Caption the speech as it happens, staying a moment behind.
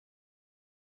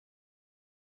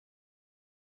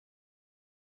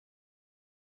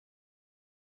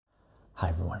Hi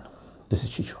everyone, this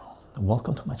is Chycho.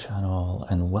 Welcome to my channel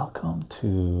and welcome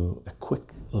to a quick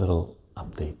little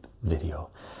update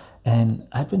video. And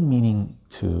I've been meaning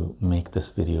to make this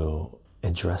video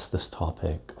address this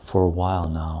topic for a while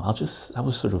now. I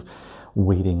was sort of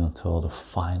waiting until the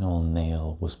final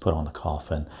nail was put on the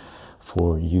coffin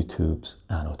for YouTube's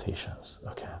annotations.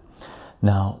 Okay,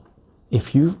 now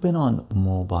if you've been on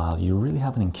mobile, you really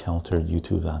haven't encountered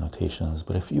YouTube annotations,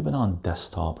 but if you've been on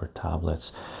desktop or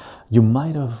tablets, you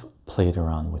might have played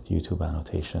around with YouTube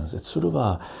annotations. It's sort of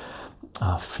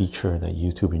a feature that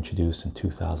YouTube introduced in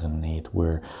 2008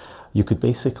 where you could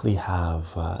basically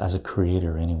have, as a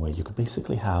creator anyway, you could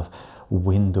basically have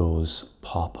windows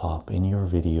pop up in your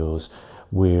videos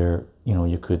where, you know,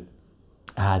 you could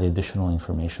add additional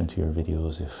information to your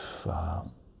videos if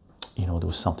you know, there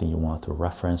was something you wanted to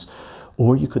reference,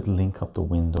 or you could link up the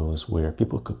windows where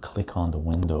people could click on the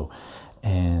window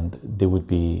and they would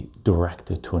be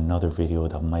directed to another video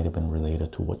that might have been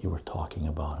related to what you were talking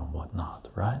about and whatnot,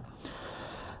 right?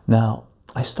 Now,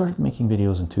 I started making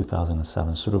videos in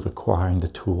 2007, sort of acquiring the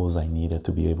tools I needed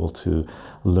to be able to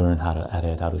learn how to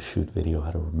edit, how to shoot video,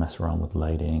 how to mess around with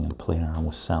lighting and play around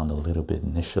with sound a little bit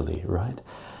initially, right?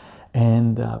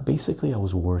 And basically I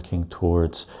was working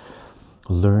towards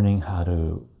learning how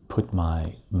to put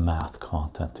my math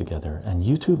content together, and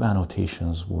YouTube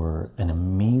annotations were an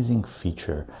amazing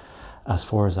feature as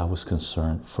far as I was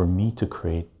concerned for me to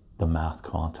create the math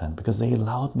content, because they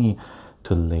allowed me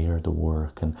to layer the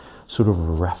work and sort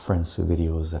of reference the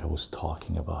videos that I was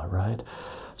talking about, right?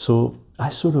 So I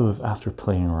sort of, after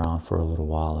playing around for a little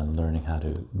while and learning how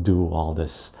to do all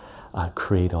this,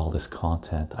 create all this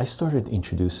content, I started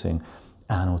introducing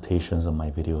annotations on my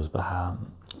videos, but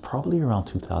probably around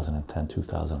 2010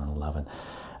 2011,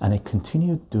 and I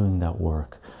continued doing that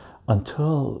work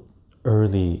until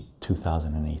early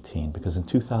 2018, because in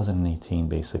 2018,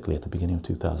 basically at the beginning of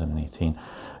 2018,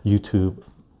 YouTube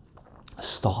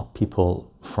stopped people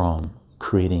from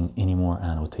creating any more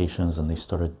annotations, and they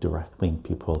started directing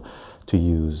people to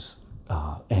use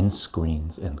end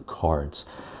screens and cards.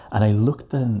 And I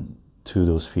looked into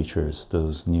those features,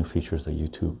 those new features that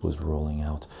YouTube was rolling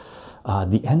out.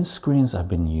 The end screens I've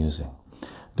been using.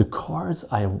 The cards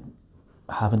I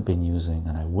haven't been using,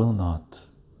 and I will not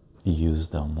use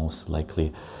them most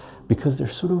likely, because they're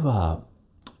sort of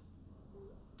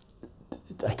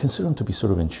I consider them to be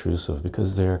sort of intrusive,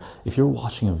 because they're, if you're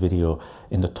watching a video,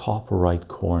 in the top right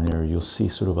corner you'll see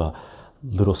sort of a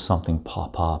little something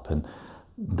pop up and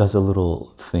does a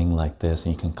little thing like this,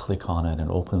 and you can click on it and it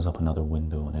opens up another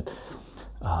window, and it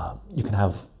you can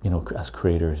have, you know, as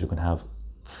creators, you can have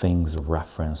things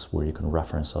reference where you can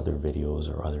reference other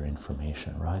videos or other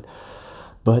information, right?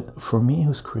 But for me,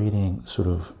 who's creating sort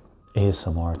of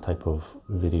ASMR type of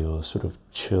videos, sort of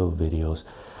chill videos,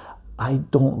 I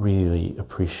don't really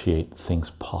appreciate things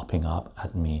popping up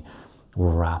at me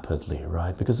rapidly,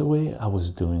 right? Because the way I was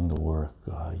doing the work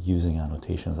using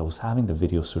annotations, I was having the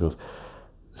video sort of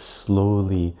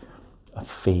slowly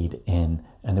fade in,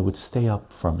 and it would stay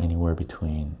up from anywhere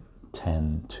between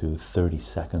 10 to 30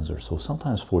 seconds or so,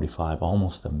 sometimes 45,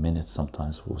 almost a minute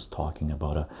sometimes, was talking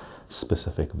about a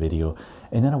specific video,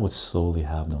 and then I would slowly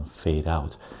have them fade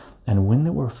out. And when they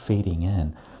were fading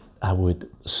in, I would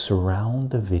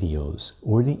surround the videos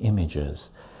or the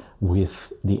images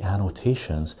with the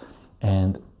annotations,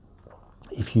 and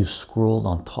if you scrolled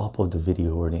on top of the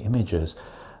video or the images,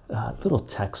 little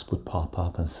text would pop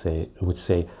up and say, it would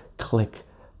say click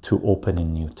to open a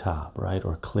new tab, right?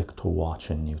 Or click to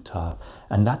watch a new tab.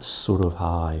 And that's sort of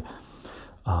how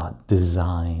I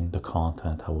designed the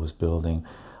content I was building,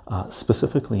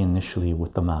 specifically initially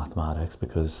with the mathematics,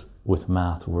 because with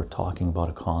math we're talking about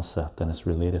a concept and it's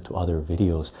related to other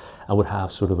videos. I would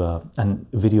have sort of and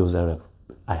videos that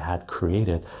I had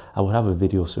created, I would have a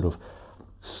video sort of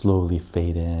slowly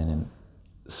fade in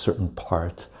a certain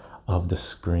part of the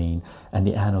screen, and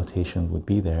the annotation would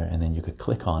be there, and then you could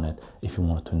click on it if you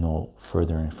wanted to know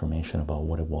further information about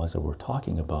what it was that we're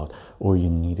talking about, or you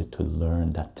needed to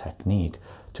learn that technique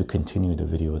to continue the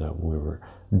video that we were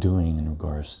doing in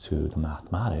regards to the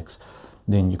mathematics.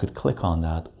 Then you could click on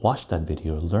that, watch that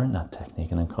video, learn that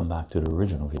technique, and then come back to the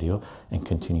original video and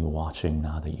continue watching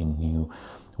now that you knew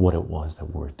what it was that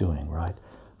we're doing, right?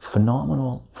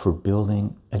 Phenomenal for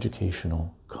building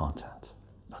educational content.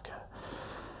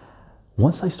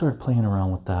 Once I started playing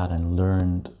around with that and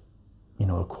learned, you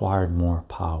know, acquired more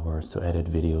powers to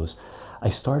edit videos, I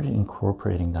started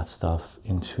incorporating that stuff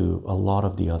into a lot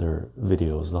of the other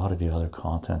videos, a lot of the other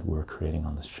content we're creating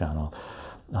on this channel.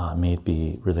 May it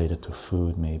be related to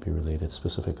food, may it be related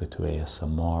specifically to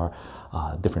ASMR,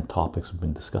 different topics. We've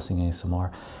been discussing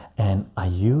ASMR, and I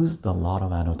used a lot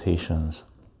of annotations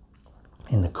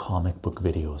in the comic book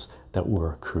videos that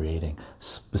we're creating,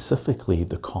 specifically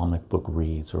the comic book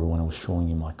reads, or when I was showing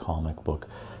you my comic book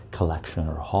collection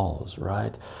or hauls,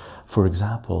 right? For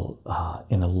example,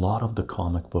 in a lot of the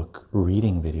comic book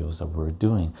reading videos that we're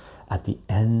doing, at the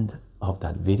end of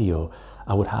that video,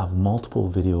 I would have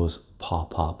multiple videos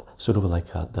pop up, sort of like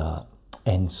the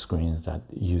end screens that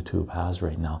YouTube has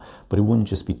right now, but it wouldn't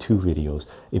just be 2 videos,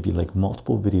 it'd be like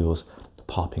multiple videos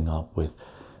popping up with,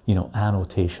 you know,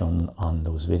 annotation on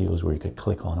those videos where you could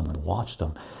click on them and watch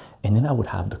them. And then I would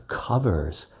have the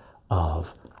covers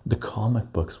of the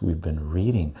comic books we've been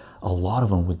reading. A lot of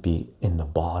them would be in the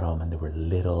bottom, and they were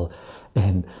little,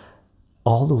 and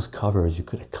all those covers you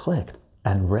could have clicked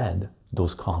and read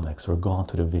those comics or gone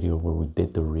to the video where we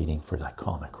did the reading for that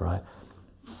comic, right?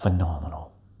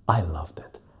 Phenomenal. I loved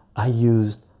it. I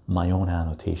used my own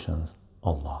annotations a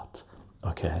lot,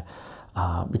 okay?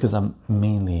 Because I'm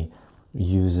mainly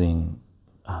using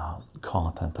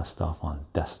content and stuff on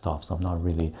desktops. So I'm not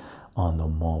really on the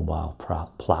mobile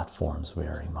platforms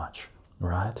very much,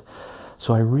 right?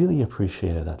 So I really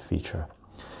appreciated that feature.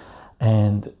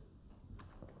 And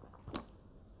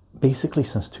basically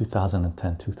since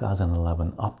 2010,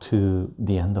 2011, up to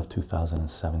the end of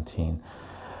 2017,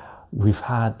 we've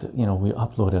had, you know, we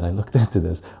uploaded, I looked into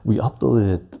this, we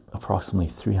uploaded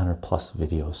approximately 300 plus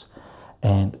videos,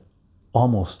 and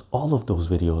almost all of those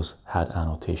videos had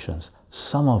annotations,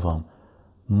 some of them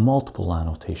multiple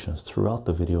annotations throughout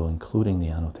the video, including the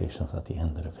annotations at the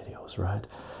end of the videos, right?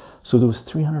 So there was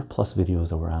 300 plus videos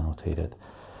that were annotated,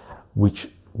 which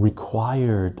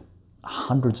required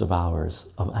hundreds of hours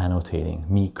of annotating,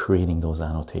 me creating those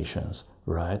annotations,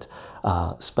 right?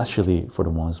 Especially for the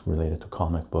ones related to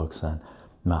comic books and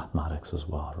mathematics as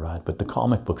well, right? But the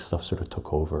comic book stuff sort of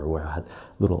took over, where I had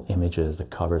little images, the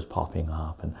covers popping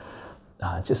up, and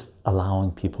just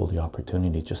allowing people the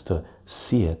opportunity just to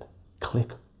see it,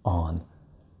 click on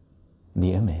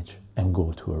the image and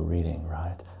go to a reading,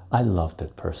 right? I loved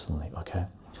it personally, okay?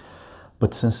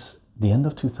 But since the end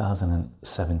of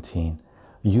 2017,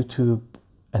 YouTube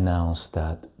announced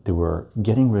that they were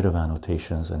getting rid of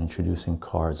annotations and introducing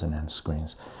cards and end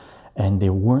screens, and they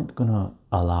weren't gonna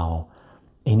allow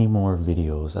any more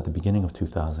videos at the beginning of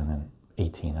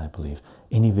 2018, I believe,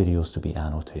 any videos to be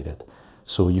annotated.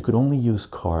 So you could only use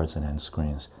cards and end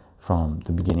screens from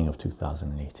the beginning of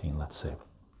 2018, let's say.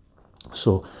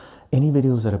 So any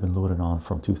videos that have been loaded on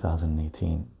from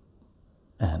 2018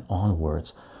 and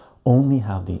onwards only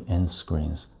have the end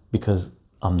screens, because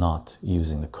I'm not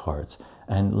using the cards.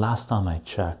 And last time I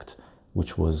checked,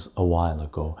 which was a while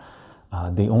ago,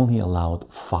 they only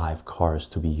allowed 5 cards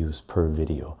to be used per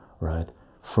video, right?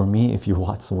 For me, if you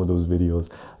watch some of those videos,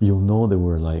 you'll know there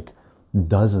were like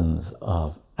dozens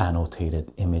of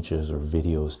annotated images or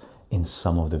videos in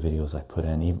some of the videos I put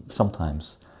in,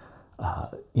 sometimes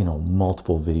you know,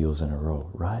 multiple videos in a row,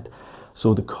 right?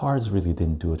 So the cards really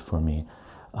didn't do it for me,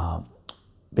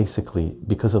 basically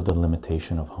because of the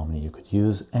limitation of how many you could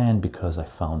use, and because I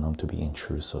found them to be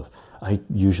intrusive. I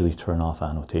usually turn off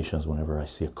annotations whenever I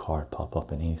see a card pop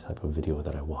up in any type of video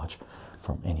that I watch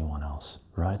from anyone else,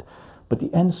 right? But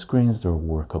the end screens, they're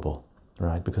workable,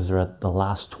 right? Because they're at the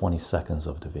last 20 seconds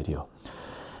of the video.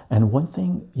 And one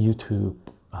thing YouTube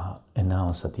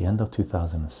announced at the end of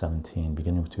 2017,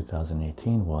 beginning of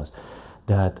 2018, was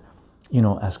that, you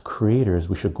know, as creators,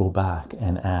 we should go back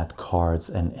and add cards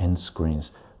and end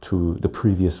screens to the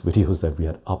previous videos that we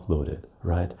had uploaded,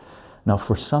 right? Now,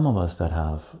 for some of us that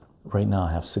have, right now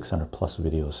I have 600 plus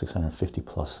videos, 650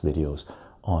 plus videos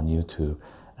on YouTube,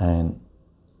 and,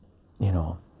 you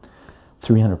know,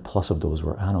 300 plus of those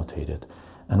were annotated.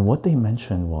 And what they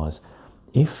mentioned was,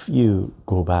 if you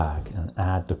go back and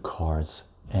add the cards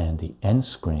and the end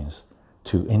screens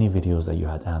to any videos that you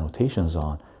had annotations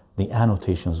on, the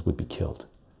annotations would be killed,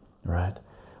 right?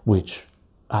 Which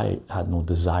I had no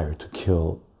desire to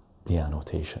kill the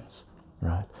annotations,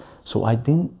 right? So I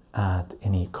didn't add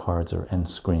any cards or end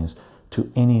screens to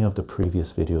any of the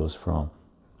previous videos from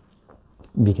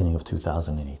beginning of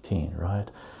 2018, right?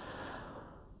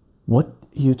 What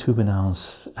YouTube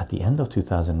announced at the end of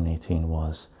 2018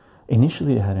 was,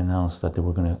 initially they had announced that they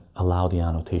were going to allow the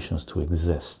annotations to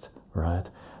exist, right?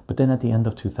 But then at the end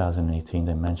of 2018,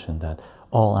 they mentioned that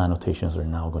all annotations are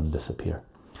now going to disappear.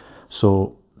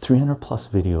 So 300 plus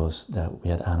videos that we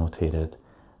had annotated,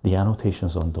 the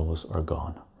annotations on those are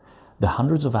gone. The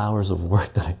hundreds of hours of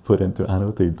work that I put in to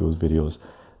annotate those videos,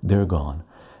 they're gone.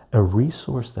 A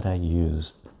resource that I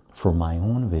used for my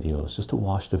own videos, just to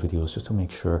watch the videos, just to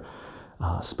make sure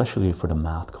especially for the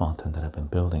math content that I've been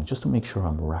building, just to make sure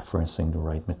I'm referencing the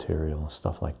right material and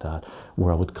stuff like that,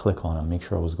 where I would click on and make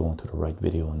sure I was going to the right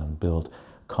video and then build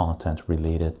content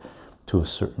related to a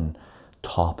certain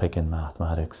topic in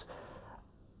mathematics.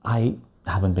 I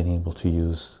haven't been able to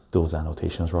use those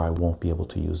annotations, or I won't be able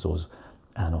to use those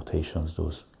annotations,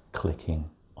 those clicking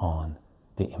on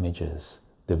the images,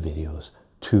 the videos,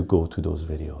 to go to those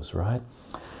videos, right?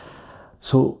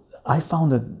 So I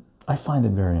find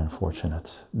it very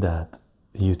unfortunate that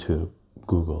YouTube,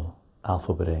 Google,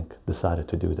 Alphabet Inc. decided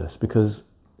to do this, because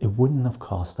it wouldn't have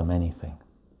cost them anything,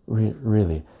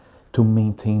 really, to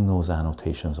maintain those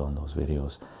annotations on those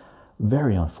videos.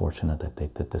 Very unfortunate that they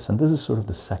did this. And this is sort of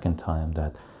the second time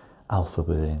that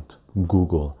Alphabet Inc.,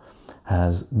 Google,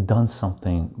 has done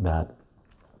something that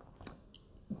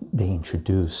they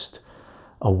introduced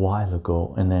a while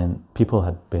ago, and then people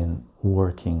had been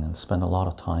working and spent a lot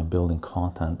of time building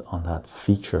content on that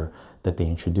feature that they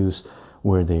introduced,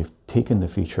 where they've taken the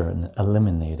feature and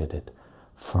eliminated it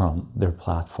from their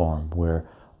platform, where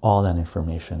all that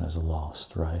information is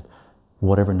lost, right?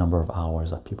 Whatever number of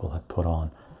hours that people had put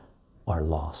on are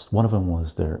lost. One of them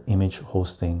was their image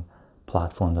hosting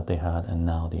platform that they had, and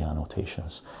now the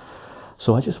annotations.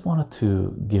 So I just wanted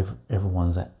to give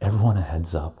everyone a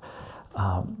heads up,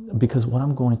 because what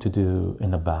I'm going to do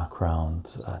in the background,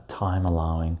 time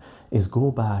allowing, is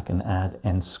go back and add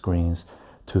end screens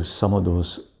to some of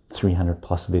those 300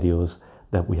 plus videos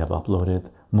that we have uploaded.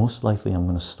 Most likely I'm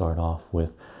going to start off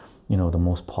with, you know, the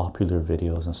most popular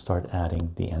videos and start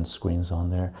adding the end screens on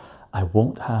there. I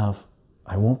won't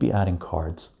be adding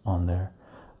cards on there,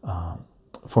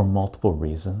 for multiple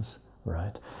reasons,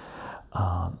 right?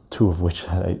 Two of which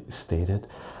I stated.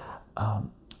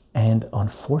 And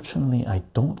unfortunately, I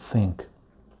don't think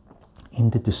in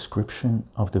the description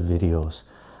of the videos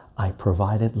I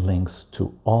provided links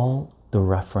to all the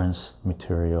reference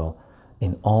material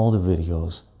in all the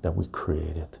videos that we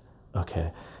created,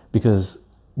 okay? Because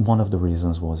one of the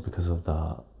reasons was because of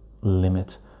the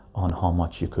limit on how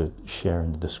much you could share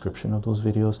in the description of those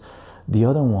videos. The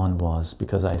other one was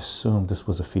because I assumed this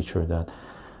was a feature that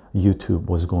YouTube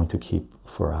was going to keep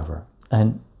forever.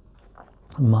 And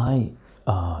my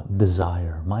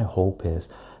desire, my hope is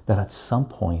that at some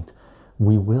point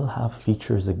we will have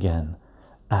features again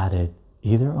added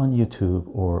either on YouTube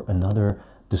or another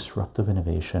disruptive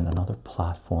innovation, another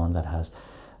platform that has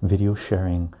video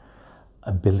sharing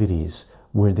abilities,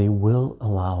 where they will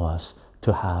allow us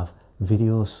to have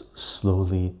videos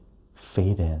slowly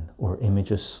fade in or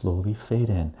images slowly fade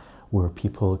in, where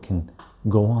people can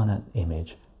go on an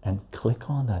image and click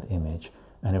on that image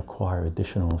and acquire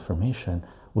additional information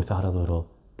without a little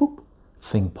boop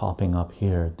thing popping up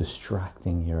here,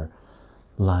 distracting your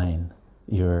line,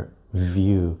 your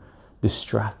view,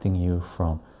 distracting you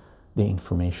from the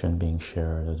information being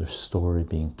shared or the story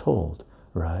being told,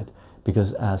 right?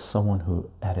 Because as someone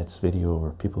who edits video,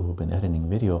 or people who've been editing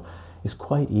video, it's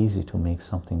quite easy to make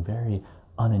something very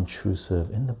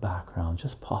unintrusive in the background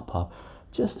just pop up,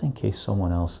 just in case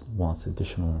someone else wants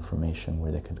additional information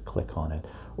where they could click on it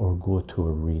or go to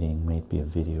a reading, maybe a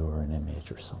video or an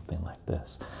image or something like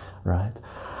this, right?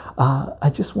 I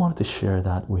just wanted to share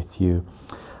that with you.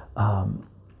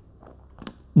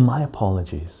 My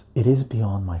apologies, it is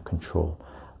beyond my control.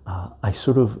 I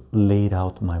sort of laid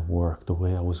out my work the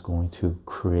way I was going to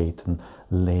create and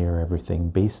layer everything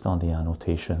based on the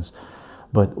annotations.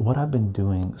 But what I've been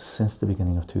doing since the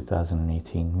beginning of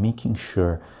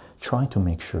 2018, trying to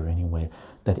make sure anyway,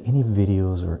 that any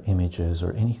videos or images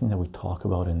or anything that we talk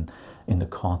about in the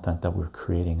content that we're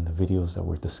creating, in the videos that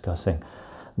we're discussing,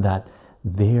 that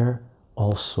they're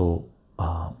also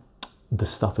the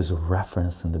stuff is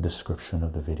referenced in the description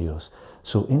of the videos.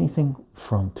 So anything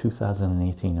from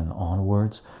 2018 and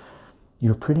onwards,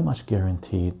 you're pretty much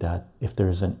guaranteed that if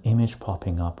there's an image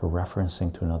popping up or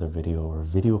referencing to another video, or a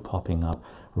video popping up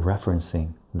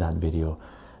referencing that video,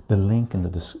 the link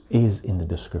is in the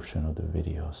description of the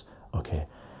videos, okay?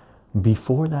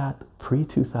 Before that,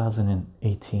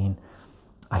 pre-2018,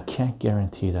 I can't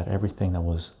guarantee that everything that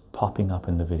was popping up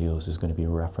in the videos is going to be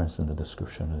referenced in the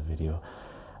description of the video.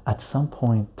 At some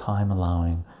point, time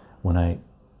allowing, when I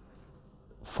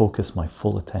focus my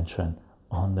full attention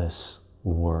on this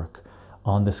work,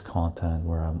 on this content,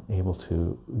 where I'm able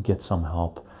to get some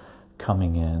help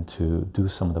coming in to do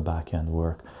some of the back-end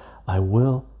work, I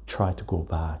will try to go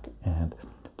back and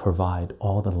provide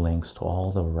all the links to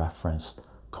all the referenced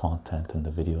content in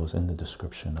the videos in the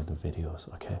description of the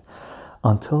videos, okay?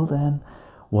 Until then,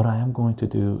 what I am going to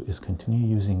do is continue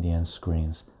using the end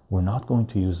screens. We're not going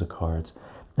to use the cards,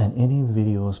 and any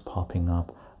videos popping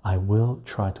up, I will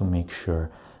try to make sure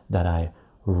that I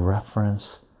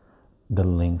reference the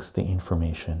links, the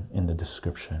information in the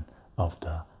description of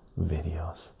the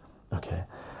videos. Okay,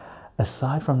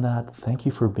 aside from that, thank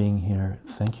you for being here,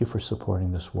 thank you for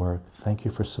supporting this work, thank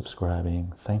you for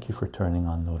subscribing, thank you for turning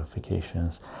on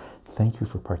notifications, thank you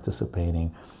for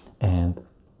participating and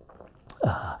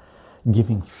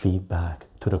giving feedback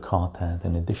to the content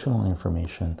and additional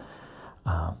information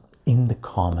in the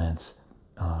comments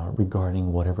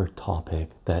regarding whatever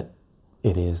topic that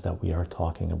it is that we are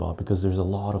talking about, because there's a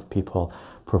lot of people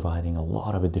providing a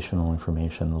lot of additional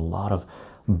information, a lot of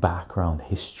background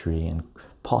history and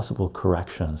possible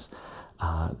corrections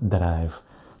that I've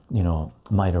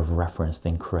might have referenced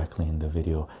incorrectly in the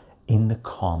video in the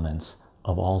comments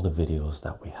of all the videos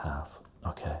that we have.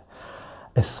 Okay,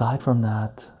 aside from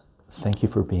that, thank you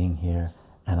for being here,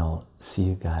 and I'll see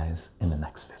you guys in the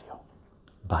next video.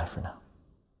 Bye for now.